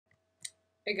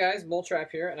Hey guys, Moletrap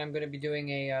here, and I'm going to be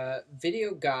doing a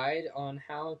video guide on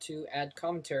how to add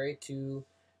commentary to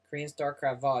Korean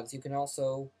Starcraft VODs. You can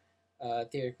also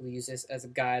theoretically use this as a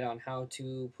guide on how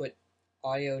to put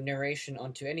audio narration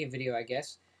onto any video, I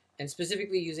guess, and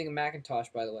specifically using a Macintosh,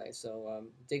 by the way. So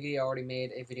Diggity already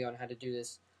made a video on how to do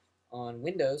this on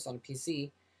Windows, on a PC,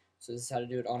 so this is how to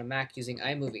do it on a Mac using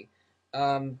iMovie.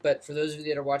 But for those of you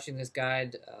that are watching this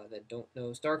guide that don't know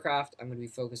StarCraft, I'm going to be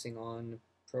focusing on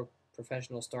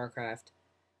professional StarCraft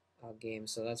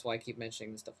games, so that's why I keep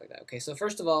mentioning stuff like that. Okay, so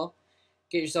first of all,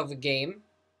 get yourself a game,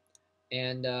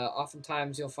 and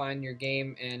oftentimes you'll find your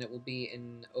game and it will be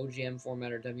in OGM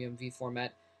format or WMV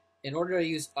format. In order to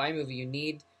use iMovie, you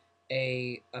need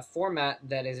a format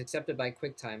that is accepted by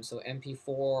QuickTime, so MP4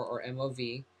 or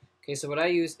MOV. Okay, so what I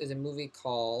use is a movie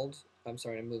called, come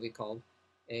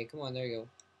on, there you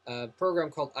go, a program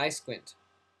called iSquint.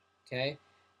 Okay,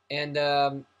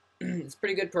 and it's a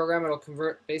pretty good program. It'll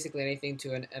convert basically anything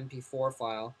to an MP4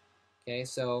 file. Okay,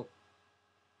 so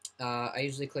I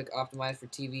usually click optimize for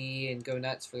TV and go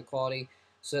nuts for the quality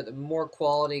so that the more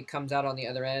quality comes out on the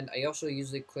other end. I also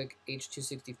usually click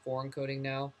H.264 encoding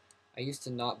now. I used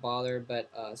to not bother, but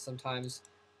sometimes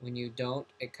when you don't,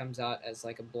 it comes out as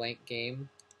like a blank game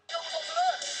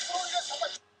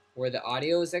where the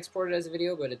audio is exported as a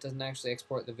video, but it doesn't actually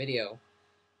export the video,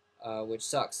 which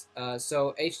sucks.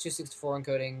 So H.264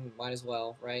 encoding might as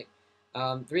well, right?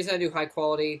 The reason I do high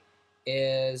quality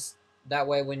is that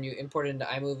way when you import it into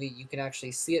iMovie, you can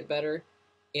actually see it better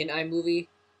in iMovie,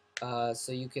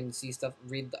 so you can see stuff,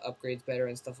 read the upgrades better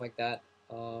and stuff like that.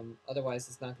 Otherwise,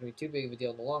 it's not going to be too big of a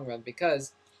deal in the long run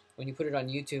because when you put it on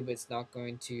YouTube, it's not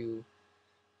going to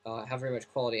have very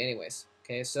much quality anyways.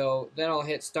 Okay, so then I'll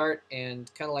hit start,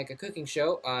 and kind of like a cooking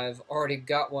show, I've already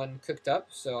got one cooked up,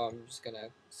 so I'm just gonna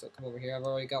come over here. I've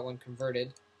already got one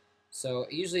converted, so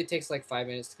usually it takes like 5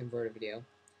 minutes to convert a video,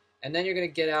 and then you're gonna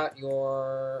get out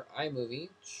your iMovie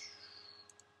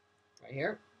right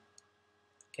here.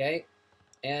 Okay,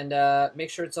 and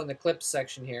make sure it's on the clips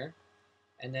section here,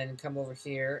 and then come over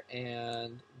here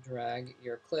and drag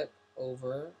your clip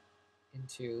over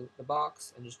into the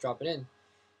box and just drop it in,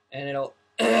 and it'll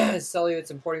tell you it's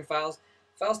importing files.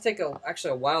 Files take actually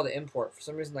a while to import. For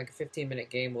some reason, like a 15-minute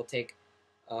game will take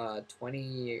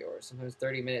 20 or sometimes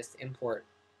 30 minutes to import,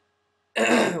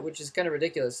 which is kind of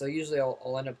ridiculous. So usually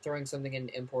I'll end up throwing something in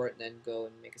to import and then go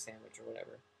and make a sandwich or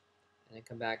whatever, and then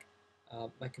come back.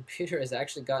 My computer has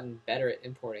actually gotten better at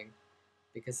importing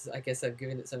because I guess I've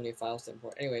given it so many files to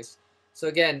import. Anyways, so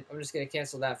again, I'm just going to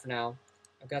cancel that for now.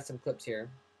 I've got some clips here,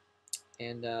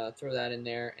 and throw that in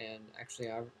there. And actually,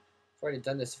 I've already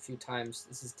done this a few times.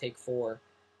 This is take 4,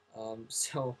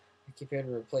 so I keep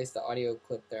having to replace the audio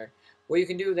clip there. What you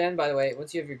can do then, by the way,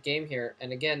 once you have your game here,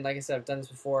 and again, like I said, I've done this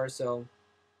before, so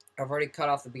I've already cut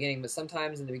off the beginning. But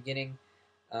sometimes in the beginning,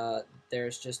 uh,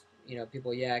 there's just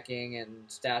people yakking and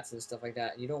stats and stuff like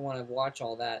that, and you don't want to watch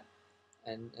all that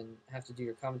and have to do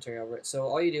your commentary over it. So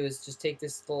all you do is just take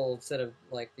this little set of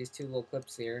like these two little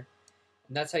clips here,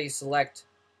 and that's how you select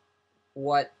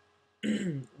what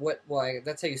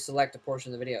that's how you select a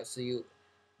portion of the video. So you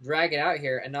drag it out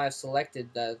here, and now I've selected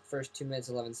the first 2 minutes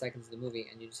 11 seconds of the movie,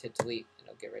 and you just hit delete and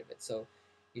it'll get rid of it. So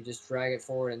you just drag it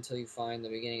forward until you find the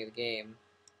beginning of the game,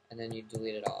 and then you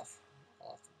delete it off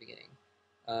the beginning.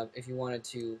 If you wanted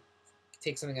to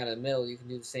take something out of the middle, you can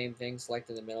do the same thing, select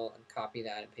in the middle and copy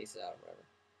that and paste it out or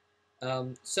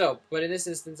whatever. But in this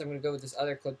instance, I'm going to go with this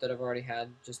other clip that I've already had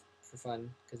just for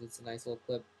fun because it's a nice little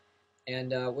clip.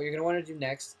 And what you're going to want to do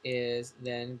next is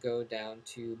then go down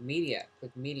to Media.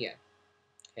 Click Media.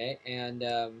 Okay, and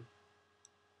going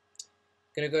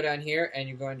to go down here, and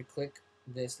you're going to click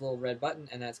this little red button,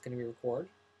 and that's going to be Record.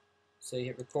 So you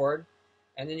hit Record,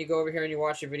 and then you go over here and you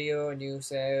watch your video, and you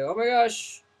say, "Oh my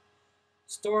gosh,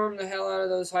 storm the hell out of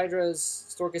those Hydras.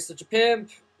 Stork is such a pimp.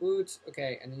 Woot."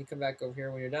 Okay, and then you come back over here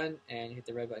when you're done, and you hit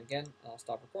the red button again, and I'll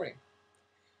stop recording.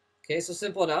 Okay, so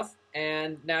simple enough.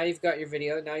 And now you've got your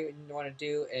video. Now what you want to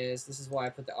do is, this is why I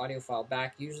put the audio file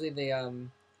back. Usually the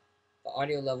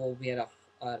audio level will be at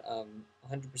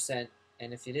 100%,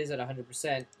 and if it is at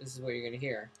 100%, this is what you're going to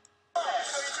hear.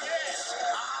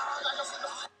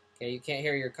 Okay, you can't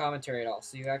hear your commentary at all,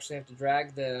 so you actually have to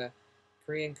drag the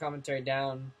Korean commentary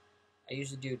down. I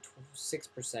usually do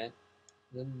 6%.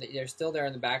 Then they're still there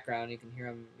in the background. You can hear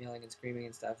them yelling and screaming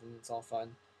and stuff, and it's all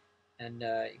fun. And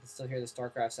you can still hear the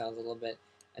Starcraft sounds a little bit.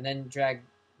 And then drag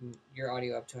your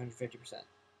audio up to 150%.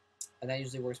 And that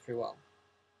usually works pretty well.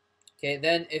 Okay,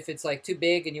 then if it's like too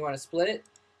big and you want to split it,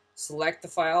 select the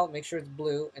file, make sure it's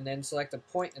blue, and then select a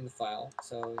point in the file.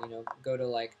 So, go to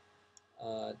like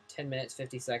 10 minutes,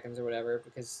 50 seconds or whatever,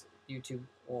 because YouTube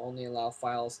will only allow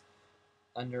files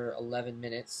under 11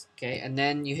 minutes. Okay, and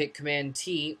then you hit Command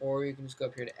T, or you can just go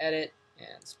up here to Edit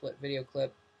and Split Video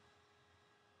Clip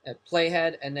at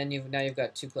Playhead, and then you've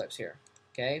got 2 clips here.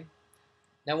 Okay.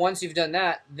 Now once you've done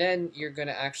that, then you're going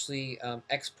to actually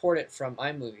export it from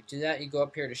iMovie. To do that, you go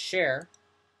up here to Share,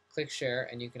 click Share,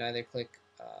 and you can either click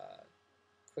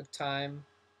QuickTime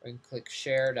or you can click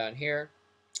Share down here.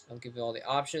 I'll give you all the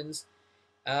options.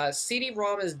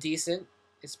 CD-ROM is decent.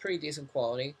 It's pretty decent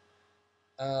quality.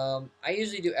 I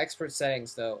usually do expert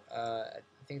settings though. I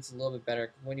think it's a little bit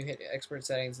better. When you hit expert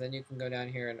settings, then you can go down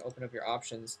here and open up your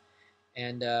options.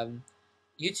 And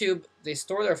YouTube, they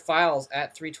store their files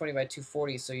at 320 by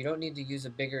 240, so you don't need to use a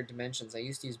bigger dimensions. I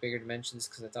used to use bigger dimensions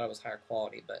because I thought it was higher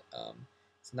quality, but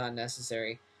it's not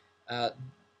necessary.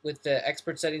 With the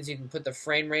expert settings, you can put the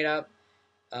frame rate up,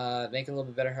 make it a little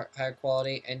bit better, higher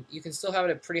quality, and you can still have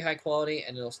it at pretty high quality,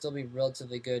 and it'll still be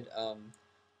relatively good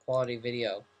quality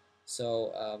video.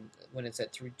 So when it's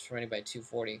at 320 by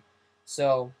 240,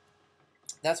 so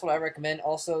that's what I recommend.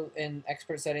 Also, in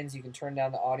expert settings, you can turn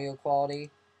down the audio quality,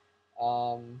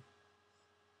 turn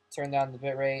down the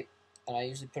bitrate, and I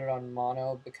usually put it on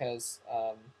mono because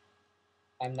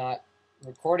I'm not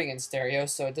recording in stereo,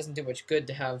 so it doesn't do much good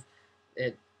to have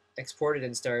it exported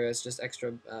in stereo. It's just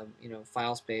extra,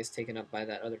 file space taken up by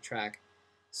that other track.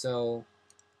 So,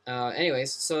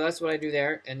 anyways, so that's what I do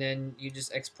there, and then you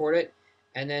just export it.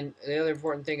 And then the other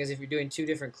important thing is if you're doing 2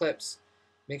 different clips,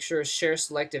 make sure Share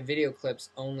Selected Video Clips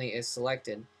Only is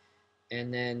selected,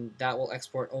 and then that will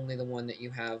export only the one that you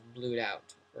have blued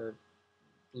out, or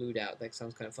blued out, that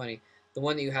sounds kind of funny, the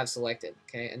one that you have selected,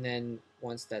 okay? And then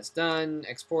once that's done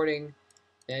exporting,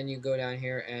 then you go down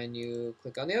here and you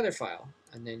click on the other file,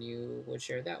 and then you would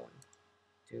share that one.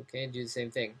 Okay, do the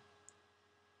same thing.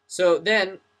 So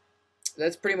then,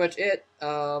 that's pretty much it.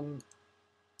 I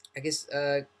guess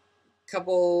a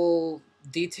couple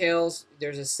details.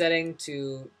 There's a setting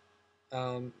to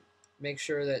make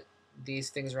sure that these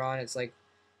things are on. It's like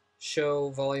show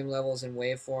volume levels in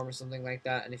waveform or something like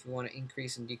that. And if you want to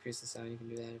increase and decrease the sound, you can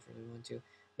do that if you really want to.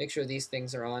 Make sure these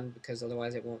things are on because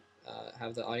otherwise it won't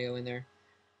have the audio in there.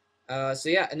 So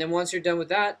yeah, and then once you're done with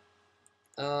that,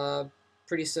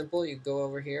 pretty simple. You go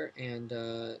over here and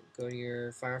go to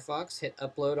your Firefox, hit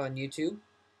upload on YouTube,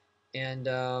 and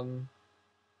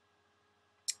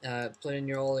put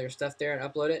in all your stuff there and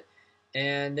upload it.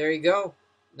 And there you go.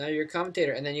 Now you're a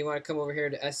commentator. And then you want to come over here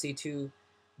to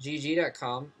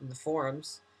sc2gg.com in the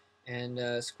forums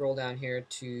and scroll down here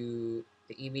to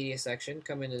the eMedia section.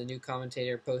 Come into the new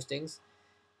commentator postings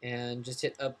and just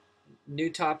hit up new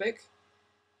topic.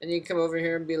 And you can come over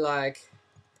here and be like,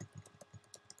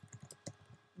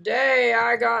 "Day,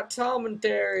 I got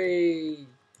commentary.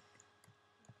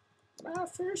 My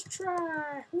first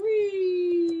try.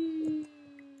 Whee!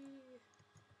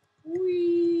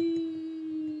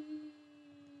 Whee!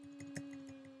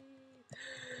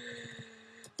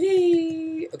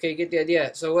 Okay, you get the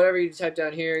idea. So whatever you type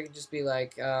down here, you can just be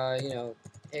like,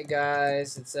 hey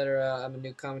guys, etc. I'm a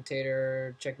new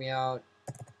commentator. Check me out.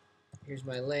 Here's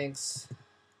my links."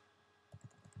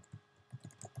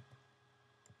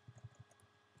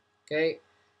 Okay,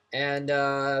 and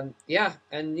yeah,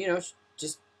 and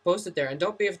just post it there, and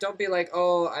don't be like,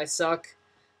 "Oh, I suck.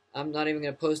 I'm not even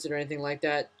gonna post it," or anything like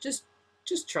that. Just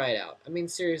try it out. I mean,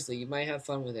 seriously, you might have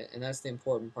fun with it, and that's the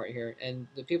important part here. And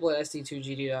the people at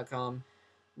sc2gd.com,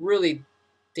 really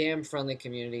damn friendly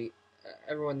community.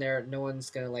 Everyone there, no one's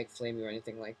gonna like flame you or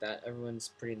anything like that. Everyone's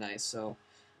pretty nice. So,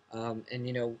 and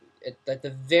at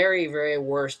the very, very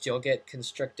worst, you'll get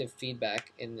constructive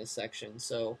feedback in this section.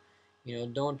 So,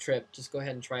 don't trip. Just go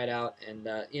ahead and try it out. And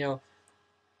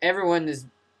everyone is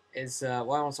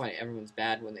well, I don't say everyone's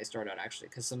bad when they start out, actually,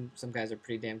 because some guys are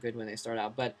pretty damn good when they start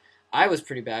out. But I was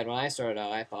pretty bad when I started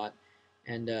out, I thought,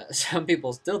 and some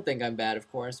people still think I'm bad,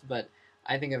 of course, but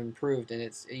I think I've improved, and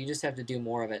you just have to do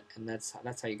more of it, and that's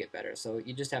how you get better. So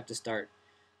you just have to start.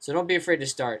 So don't be afraid to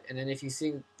start, and then if you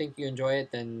think you enjoy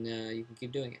it, then you can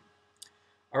keep doing it.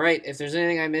 All right, if there's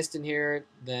anything I missed in here,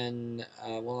 then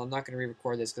well, I'm not going to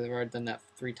re-record this because I've already done that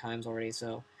 3 times already.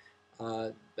 So,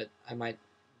 but I might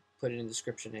put it in the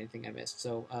description anything I missed.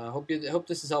 So hope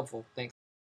this is helpful. Thanks.